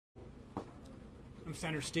I'm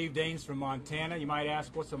Senator Steve Daines from Montana. You might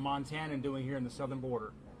ask, what's a Montanan doing here in the southern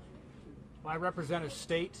border? Well, I represent a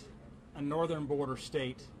state, a northern border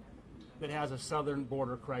state, that has a southern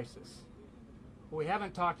border crisis. What we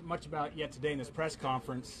haven't talked much about yet today in this press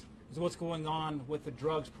conference is what's going on with the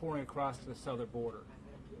drugs pouring across the southern border.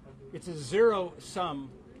 It's a zero-sum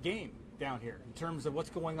game down here in terms of what's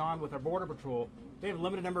going on with our Border Patrol. They have a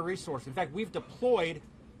limited number of resources. In fact, we've deployed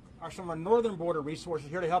some of our northern border resources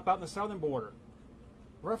here to help out in the southern border.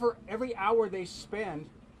 For every hour they spend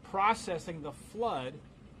processing the flood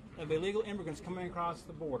of illegal immigrants coming across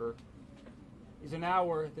the border is an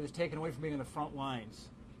hour that is taken away from being in the front lines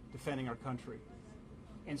defending our country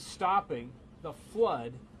and stopping the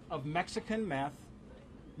flood of Mexican meth,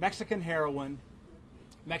 Mexican heroin,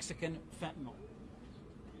 Mexican fentanyl.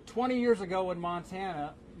 20 years ago in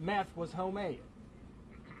Montana, meth was homemade.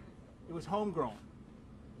 It was homegrown.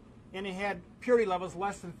 And it had purity levels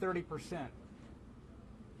less than 30%.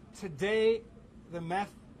 Today, the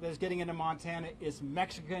meth that is getting into Montana is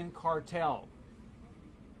Mexican cartel.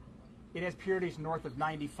 It has purities north of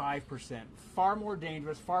 95%. Far more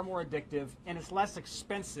dangerous, far more addictive, and it's less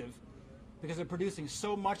expensive because they're producing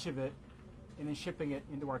so much of it and then shipping it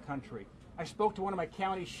into our country. I spoke to one of my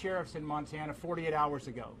county sheriffs in Montana 48 hours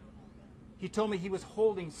ago. He told me he was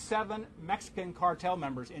holding 7 Mexican cartel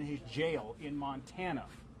members in his jail in Montana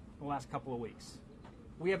the last couple of weeks.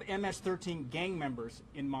 We have MS-13 gang members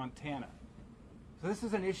in Montana. So this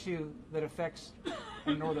is an issue that affects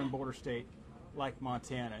a northern border state like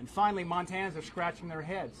Montana. And finally, Montanans are scratching their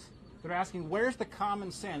heads. They're asking, where's the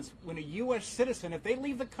common sense when a U.S. citizen, if they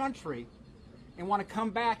leave the country and want to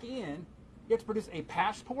come back in, you have to produce a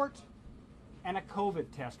passport and a COVID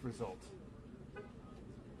test result.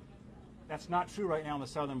 That's not true right now on the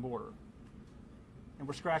southern border. And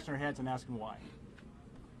we're scratching our heads and asking why.